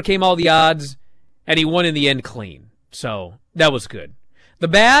him, he overcame all the odds, and he won in the end clean. So, that was good. The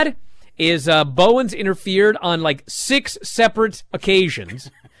bad is Bowens interfered on like 6 separate occasions,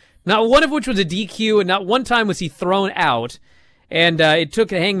 not one of which was a DQ, and not one time was he thrown out, and it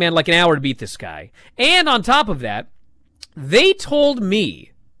took Hangman like an hour to beat this guy. And on top of that, they told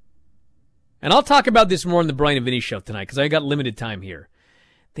me, and I'll talk about this more on the Bryan and Vinny show tonight because I got limited time here.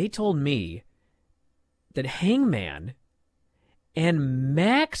 They told me that Hangman and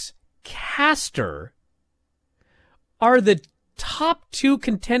Max Caster are the top 2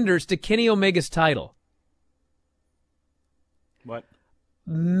 contenders to Kenny Omega's title. What?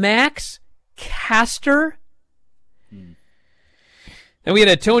 Max Caster? And we had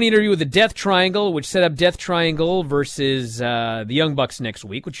a Tony interview with the Death Triangle, which set up Death Triangle versus the Young Bucks next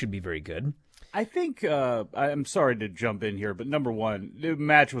week, which should be very good. I think, I'm sorry to jump in here, but number one, the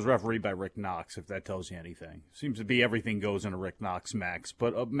match was refereed by Rick Knox, if that tells you anything. Seems to be everything goes in a Rick Knox match,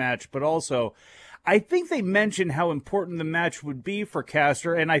 but also, I think they mentioned how important the match would be for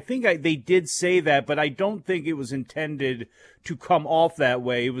Caster, and I think they did say that, but I don't think it was intended to come off that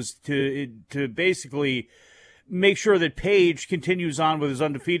way. It was to basically make sure that Page continues on with his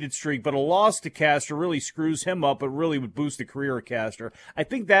undefeated streak, but a loss to Caster really screws him up, but really would boost the career of Caster. I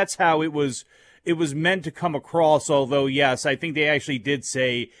think that's how it was meant to come across, although, yes, I think they actually did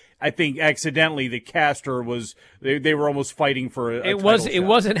say, I think accidentally, that Caster was, they were almost fighting for a title shot. It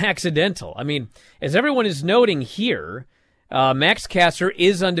wasn't accidental. I mean, as everyone is noting here, Max Caster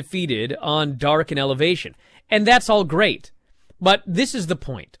is undefeated on Dark and Elevation, and that's all great. But this is the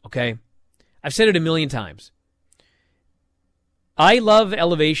point, okay? I've said it a million times. I love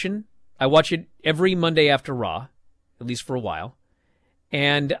Elevation. I watch it every Monday after Raw, at least for a while.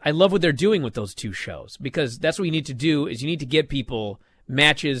 And I love what they're doing with those 2 shows because that's what you need to do is you need to get people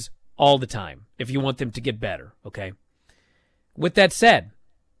matches all the time if you want them to get better, okay? With that said,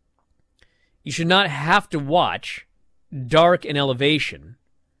 you should not have to watch Dark and Elevation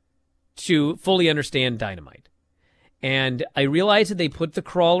to fully understand Dynamite. And I realize that they put the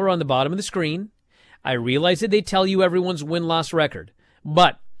crawler on the bottom of the screen. I realize that they tell you everyone's win-loss record.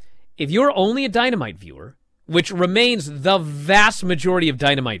 But if you're only a Dynamite viewer, which remains the vast majority of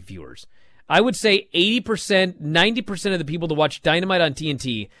Dynamite viewers, I would say 80%, 90% of the people that watch Dynamite on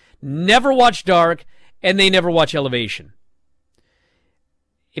TNT never watch Dark and they never watch Elevation.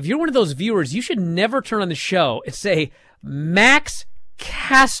 If you're one of those viewers, you should never turn on the show and say, Max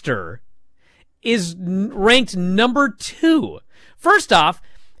Caster is ranked number 2. First off,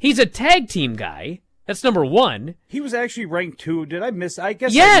 he's a tag team guy. That's number 1. He was actually ranked 2. Did I miss? I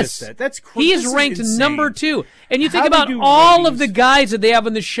guess yes. I missed that. That's crazy. He is ranked number 2. And you think about all of the guys that they have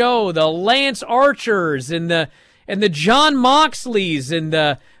on the show, the Lance Archers and the John Moxleys and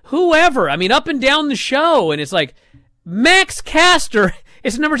the whoever. I mean, up and down the show. And it's like, Max Caster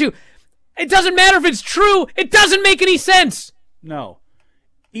is number 2. It doesn't matter if it's true. It doesn't make any sense. No.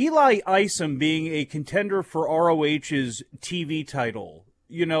 Eli Isom being a contender for ROH's TV title,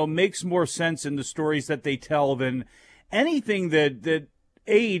 makes more sense in the stories that they tell than anything that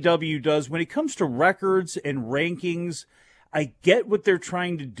AEW does. When it comes to records and rankings, I get what they're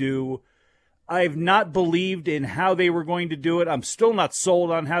trying to do. I've not believed in how they were going to do it. I'm still not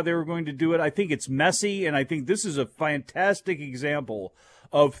sold on how they were going to do it. I think it's messy, and I think this is a fantastic example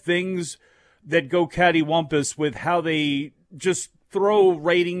of things that go cattywampus with how they just throw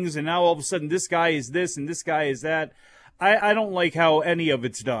ratings, and now all of a sudden this guy is this and this guy is that. I don't like how any of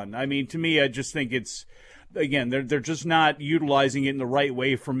it's done. I mean, to me, I just think it's, again, they're just not utilizing it in the right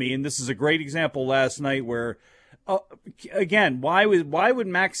way for me. And this is a great example last night where, again, why would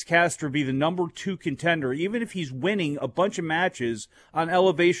Max Caster be the number 2 contender, even if he's winning a bunch of matches on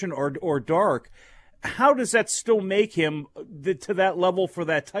Elevation or Dark? How does that still make him to that level for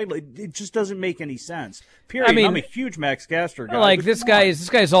that title? It just doesn't make any sense. Period. I mean, I'm a huge Max Caster guy. Like, this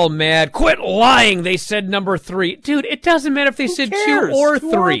guy's all mad. Quit lying. They said number 3. Dude, it doesn't matter if they said 2 or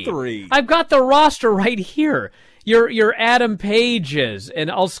 3. I've got the roster right here. Your Adam Pages, and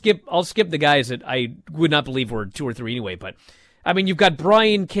I'll skip the guys that I would not believe were 2 or 3 anyway. But I mean, you've got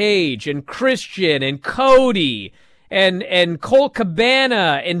Brian Cage and Christian and Cody and Colt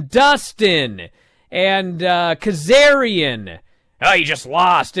Cabana and Dustin. And Kazarian, he just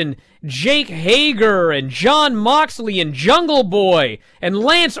lost, and Jake Hager, and John Moxley, and Jungle Boy, and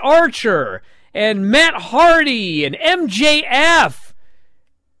Lance Archer, and Matt Hardy, and MJF.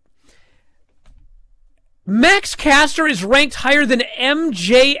 Max Caster is ranked higher than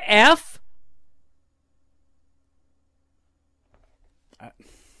MJF? I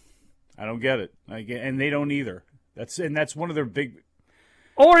don't get it. And they don't either. That's one of their big...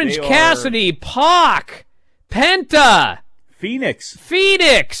 Orange Cassidy, Pac, Penta,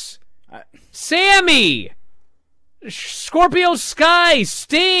 Phoenix, Sammy, Scorpio Sky,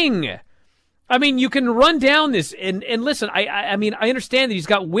 Sting. I mean, you can run down this and listen. I mean, I understand that he's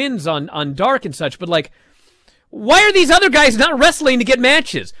got wins on Dark and such, but like, why are these other guys not wrestling to get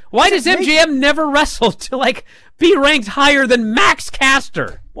matches? Why does MJF never wrestle to like be ranked higher than Max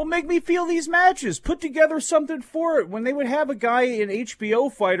Caster? Well, make me feel these matches. Put together something for it. When they would have a guy, an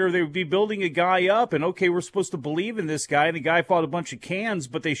HBO fighter, they would be building a guy up, and okay, we're supposed to believe in this guy. And the guy fought a bunch of cans,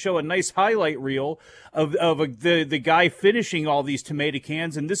 but they show a nice highlight reel of the guy finishing all these tomato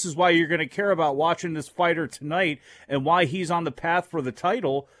cans, and this is why you're going to care about watching this fighter tonight and why he's on the path for the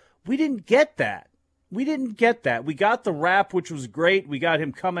title. We didn't get that. We got the rap, which was great. We got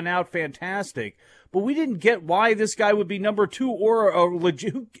him coming out fantastic. But we didn't get why this guy would be number 2 or a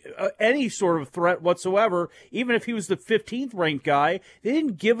legit, any sort of threat whatsoever, even if he was the 15th ranked guy. They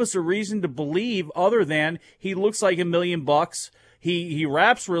didn't give us a reason to believe other than he looks like $1 million. He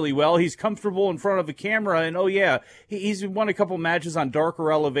raps really well. He's comfortable in front of the camera. And, oh, yeah, he's won a couple matches on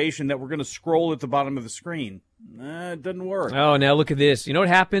Darker Elevation that we're going to scroll at the bottom of the screen. It doesn't work. Oh, now look at this. You know what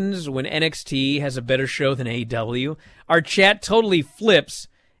happens when NXT has a better show than AEW? Our chat totally flips.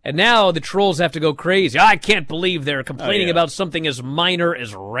 And now the trolls have to go crazy. I can't believe they're complaining about something as minor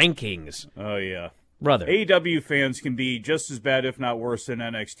as rankings. Oh, yeah. Brother. AEW fans can be just as bad, if not worse, than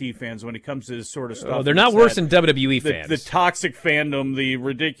NXT fans when it comes to this sort of stuff. Oh, they're not worse than WWE fans. The toxic fandom, the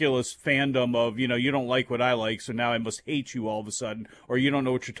ridiculous fandom of, you don't like what I like, so now I must hate you all of a sudden, or you don't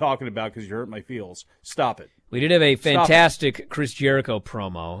know what you're talking about because you hurt my feels. Stop it. We did have a fantastic Chris Jericho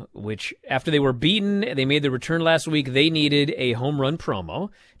promo, which after they were beaten, they made the return last week, they needed a home run promo,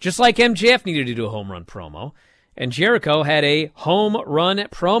 just like MJF needed to do a home run promo. And Jericho had a home run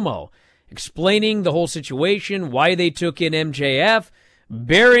promo, explaining the whole situation, why they took in MJF,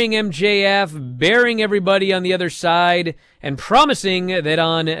 burying MJF, burying everybody on the other side, and promising that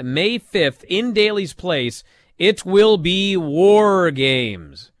on May 5th in Daly's Place, it will be War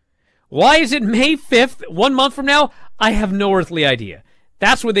Games. Why is it May 5th, 1 month from now? I have no earthly idea.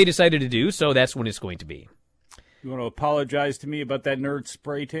 That's what they decided to do, so that's when it's going to be. You want to apologize to me about that nerd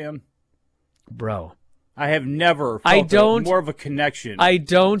spray tan? Bro. I have never felt more of a connection. I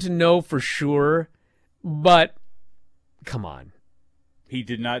don't know for sure, but come on. He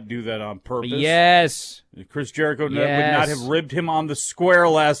did not do that on purpose. Yes. Chris Jericho would not have ribbed him on the square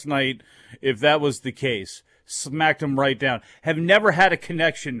last night if that was the case. Smacked him right down. Have never had a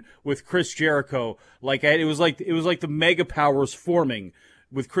connection with Chris Jericho like it was like the mega powers forming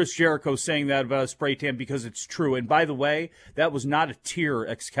with Chris Jericho saying that about a spray tan because it's true. And by the way, that was not a tear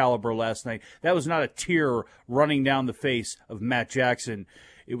Excalibur last night. That was not a tear running down the face of Matt Jackson.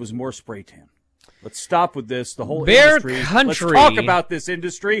 It was more spray tan. Let's stop with this. The whole Bear industry. Country. Let's talk about this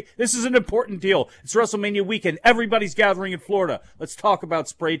industry. This is an important deal. It's WrestleMania weekend. Everybody's gathering in Florida. Let's talk about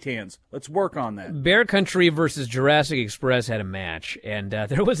spray tans. Let's work on that. Bear Country versus Jurassic Express had a match, and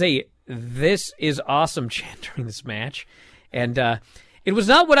there was a "This is awesome" chant during this match, and it was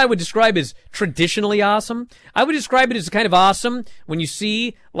not what I would describe as traditionally awesome. I would describe it as kind of awesome when you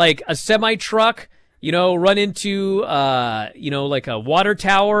see like a semi-truck, run into, like a water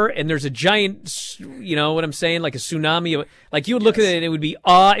tower, and there's a giant, what I'm saying, like a tsunami. Like you would look at it, and it would be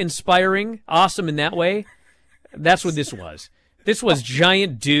awe-inspiring, awesome in that way. That's what this was. This was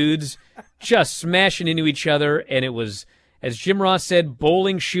giant dudes just smashing into each other, and it was, as Jim Ross said,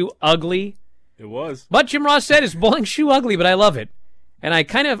 bowling shoe ugly. It was. But Jim Ross said it's bowling shoe ugly, but I love it. And I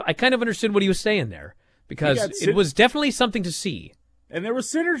kind of understood what he was saying there, because it was definitely something to see. And there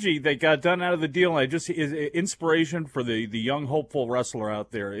was synergy that got done out of the deal. And is inspiration for the young, hopeful wrestler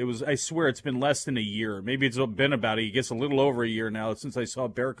out there. I swear, it's been less than a year. Maybe it's been about I guess a little over a year now since I saw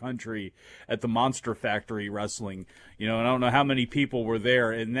Bear Country at the Monster Factory wrestling. And I don't know how many people were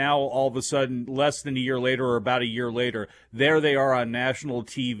there. And now, all of a sudden, less than a year later or about a year later, there they are on national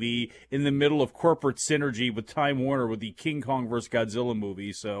TV in the middle of corporate synergy with Time Warner with the King Kong vs. Godzilla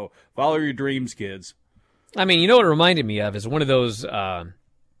movie. So follow your dreams, kids. I mean, what it reminded me of is one of those,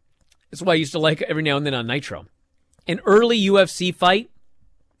 it's what I used to like every now and then on Nitro. An early UFC fight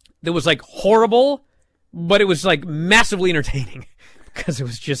that was, like, horrible, but it was, like, massively entertaining because it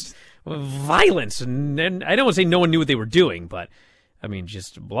was just violence. And I don't want to say no one knew what they were doing, but, I mean,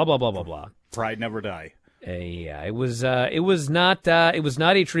 just blah, blah, blah, blah, blah. Pride never die. Yeah, it was not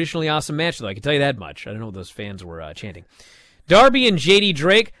a traditionally awesome match, though. I can tell you that much. I don't know what those fans were chanting. Darby and JD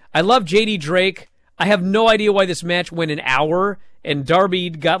Drake. I love JD Drake. I have no idea why this match went an hour, and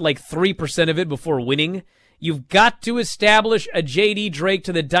Darby got like 3% of it before winning. You've got to establish a JD Drake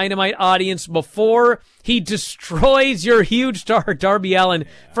to the Dynamite audience before he destroys your huge star, Darby Allin,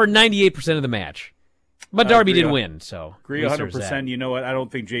 for 98% of the match. But Darby did win, so. Agree 100%. You know what? I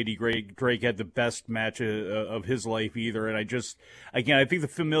don't think J.D. Drake had the best match of his life either. And I think the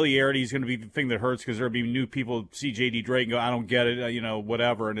familiarity is going to be the thing that hurts because there'll be new people see J.D. Drake and go, I don't get it,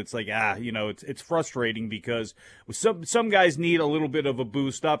 whatever. And it's like, it's frustrating because some guys need a little bit of a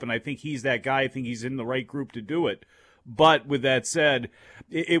boost up, and I think he's that guy. I think he's in the right group to do it. But with that said,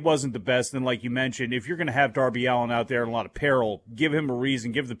 it wasn't the best. And like you mentioned, if you're going to have Darby Allin out there in a lot of peril, give him a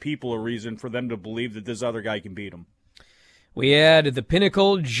reason, give the people a reason for them to believe that this other guy can beat him. We had the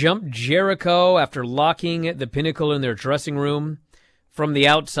Pinnacle jump Jericho after locking the Pinnacle in their dressing room from the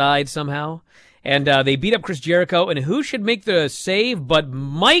outside somehow. And they beat up Chris Jericho. And who should make the save but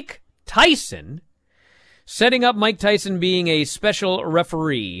Mike Tyson, setting up Mike Tyson being a special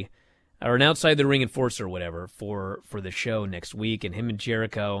referee or an outside-the-ring enforcer or whatever for the show next week. And him and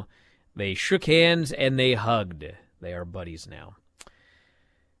Jericho, they shook hands and they hugged. They are buddies now.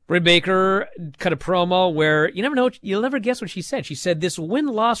 Britt Baker cut a promo where you'll never guess what she said. She said this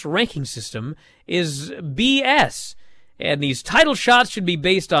win-loss ranking system is BS, and these title shots should be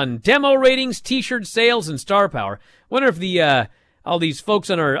based on demo ratings, T-shirt sales, and star power. Wonder if the all these folks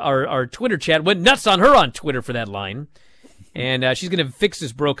on our Twitter chat went nuts on her on Twitter for that line. And she's going to fix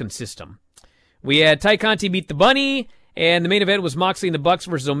this broken system. We had Ty Conti beat the Bunny, and the main event was Moxley and the Bucks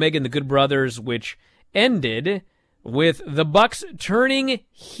versus Omega and the Good Brothers, which ended with the Bucks turning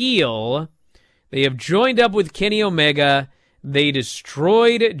heel. They have joined up with Kenny Omega. They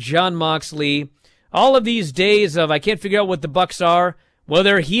destroyed Jon Moxley. All of these days of I can't figure out what the Bucks are, well,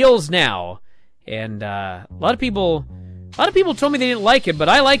 they're heels now. And a lot of people told me they didn't like it, but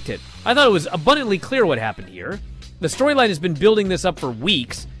I liked it. I thought it was abundantly clear what happened here. The storyline has been building this up for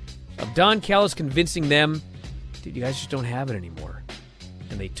weeks of Don Callis convincing them, dude, you guys just don't have it anymore.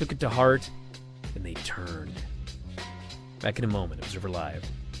 And they took it to heart, and they turned. Back in a moment, Observer Live.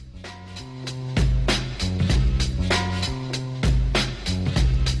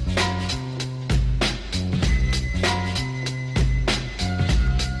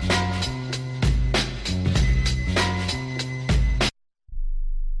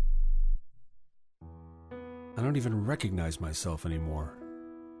 I don't even recognize myself anymore.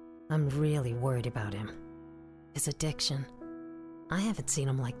 I'm really worried about him. His addiction. I haven't seen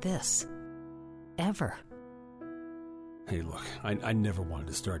him like this. Ever. Hey, look, I never wanted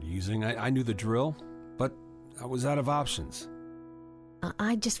to start using. I knew the drill, but I was out of options.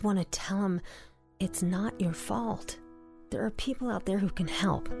 I just want to tell him it's not your fault. There are people out there who can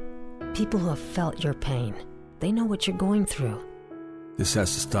help. People who have felt your pain. They know what you're going through. This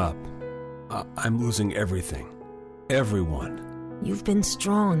has to stop. I'm losing everything. Everyone. You've been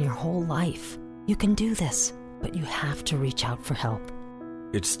strong your whole life. You can do this, but you have to reach out for help.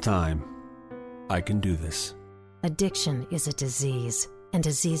 It's time. I can do this. Addiction is a disease, and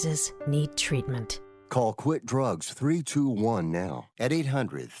diseases need treatment. Call Quit Drugs 321 now at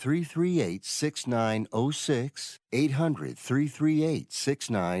 800-338-6906.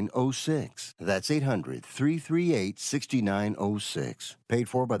 800-338-6906. That's 800-338-6906. Paid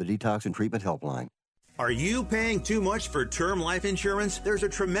for by the Detox and Treatment Helpline. Are you paying too much for term life insurance? There's a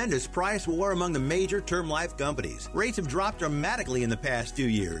tremendous price war among the major term life companies. Rates have dropped dramatically in the past 2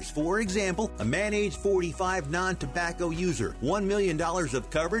 years. For example, a man age 45 non-tobacco user, $1 million of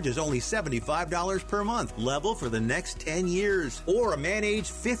coverage is only $75 per month, level for the next 10 years. Or a man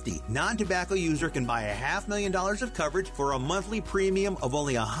age 50 non-tobacco user can buy $500,000 of coverage for a monthly premium of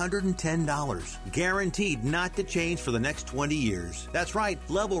only $110. Guaranteed not to change for the next 20 years. That's right,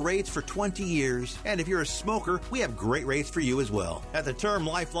 level rates for 20 years. And if you're a smoker, we have great rates for you as well. At the Term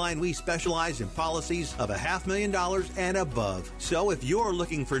Lifeline, we specialize in policies of $500,000 and above. So if you're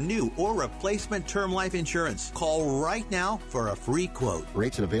looking for new or replacement term life insurance, call right now for a free quote.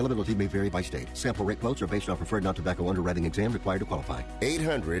 Rates and availability may vary by state. Sample rate quotes are based on preferred non-tobacco underwriting exam required to qualify.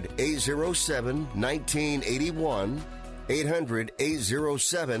 800-807-1981.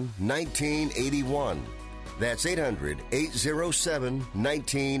 800-807-1981. That's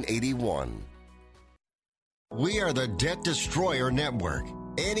 800-807-1981. We are the Debt Destroyer Network.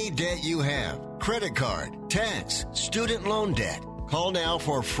 Any debt you have, credit card, tax, student loan debt, call now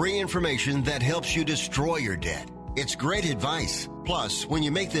for free information that helps you destroy your debt. It's great advice. Plus, when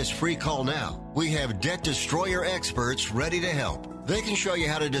you make this free call now, we have Debt Destroyer experts ready to help. They can show you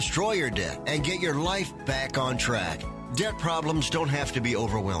how to destroy your debt and get your life back on track. Debt problems don't have to be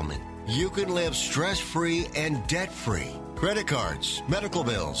overwhelming. You can live stress-free and debt-free. Credit cards, medical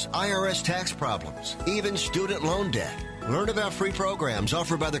bills, IRS tax problems, even student loan debt. Learn about free programs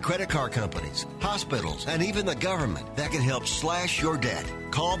offered by the credit card companies, hospitals, and even the government that can help slash your debt.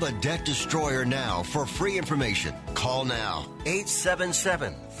 Call the Debt Destroyer now for free information. Call now.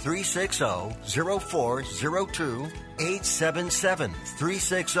 877-360-0402.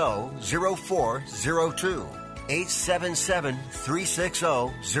 877-360-0402.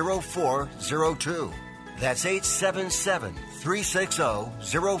 877-360-0402. That's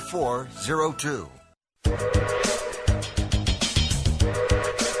 877-360-0402.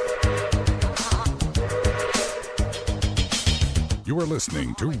 You are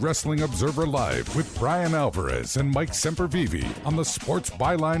listening to Wrestling Observer Live with Bryan Alvarez and Mike Sempervive on the Sports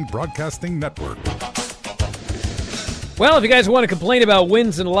Byline Broadcasting Network. Well, if you guys want to complain about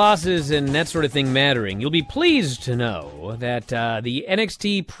wins and losses and that sort of thing mattering, you'll be pleased to know that the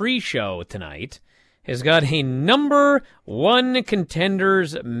NXT pre-show tonight has got a number one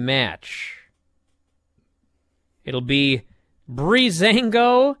contenders match. It'll be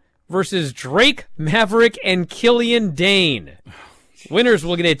Breezango versus Drake Maverick and Killian Dane. Winners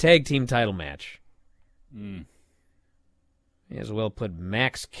will get a tag team title match. May as well put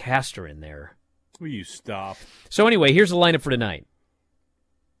Max Caster in there. Will you stop? So anyway, here's the lineup for tonight.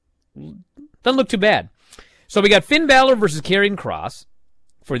 Doesn't look too bad. So we got Finn Balor versus Karrion Kross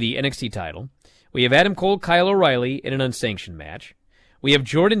for the NXT title. We have Adam Cole, Kyle O'Reilly in an unsanctioned match. We have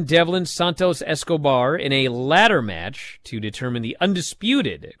Jordan Devlin, Santos Escobar in a ladder match to determine the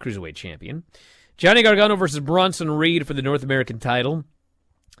undisputed Cruiserweight champion. Johnny Gargano versus Bronson Reed for the North American title.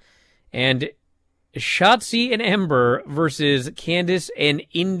 And Shotzi and Ember versus Candice and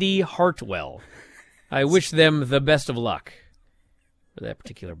Indy Hartwell. I wish them the best of luck for that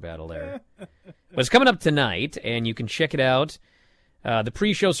particular battle there. But it's coming up tonight, and you can check it out. The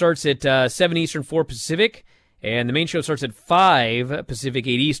pre-show starts at 7 Eastern, 4 Pacific, and the main show starts at 5 Pacific,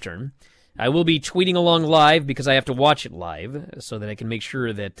 8 Eastern. I will be tweeting along live because I have to watch it live so that I can make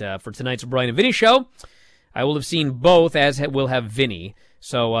sure that for tonight's Bryan and Vinny show, I will have seen both, as will have Vinny.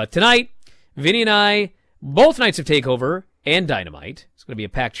 So tonight, Vinny and I, both nights of TakeOver and Dynamite. It's going to be a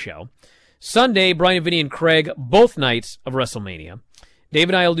packed show. Sunday, Bryan, Vinny, and Craig, both nights of WrestleMania. Dave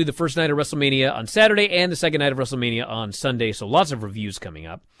and I will do the first night of WrestleMania on Saturday and the second night of WrestleMania on Sunday, so lots of reviews coming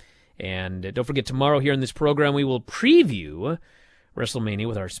up. And don't forget, tomorrow here in this program, we will preview WrestleMania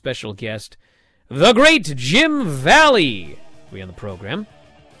with our special guest, the great Jim Valley, will be on the program.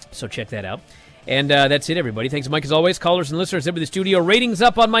 So check that out. And that's it, everybody. Thanks, Mike, as always. Callers and listeners in the studio. Ratings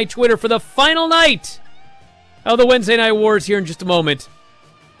up on my Twitter for the final night of the Wednesday Night Wars here in just a moment.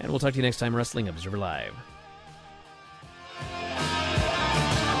 And we'll talk to you next time, Wrestling Observer Live.